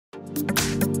In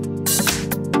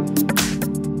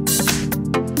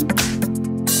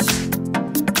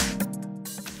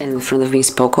front of me is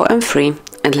POCO M3,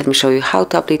 and let me show you how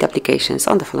to update applications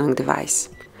on the following device.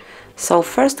 So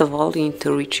first of all, you need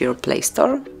to reach your Play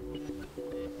Store.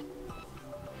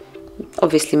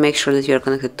 Obviously make sure that you are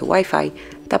connected to Wi-Fi,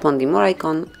 tap on the More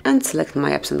icon and select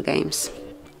My Apps and Games.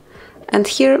 And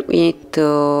here we need to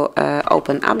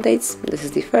open updates. This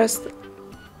is the first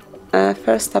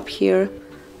tab here,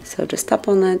 so just tap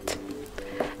on it.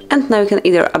 And now you can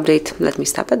either update, let me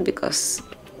stop it because,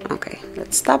 okay,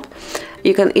 let's stop.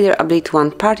 You can either update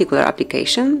one particular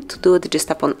application. To do it, just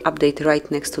tap on update right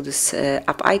next to this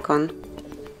app icon,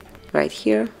 right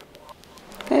here.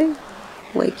 Okay,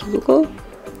 wake Google.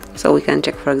 So we can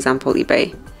check, for example,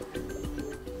 eBay.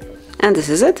 And this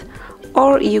is it.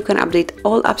 Or you can update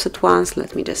all apps at once.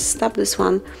 Let me just stop this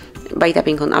one by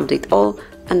tapping on update all,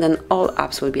 and then all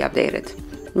apps will be updated.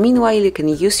 Meanwhile, you can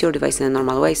use your device in a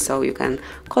normal way, so you can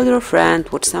call your friend,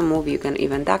 watch some movie, you can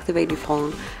even deactivate the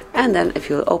phone, and then if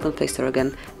you open Play Store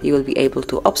again, you will be able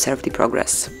to observe the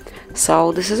progress.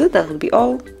 So this is it, that will be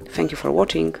all. Thank you for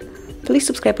watching. Please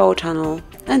subscribe our channel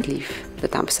and leave the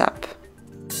thumbs up.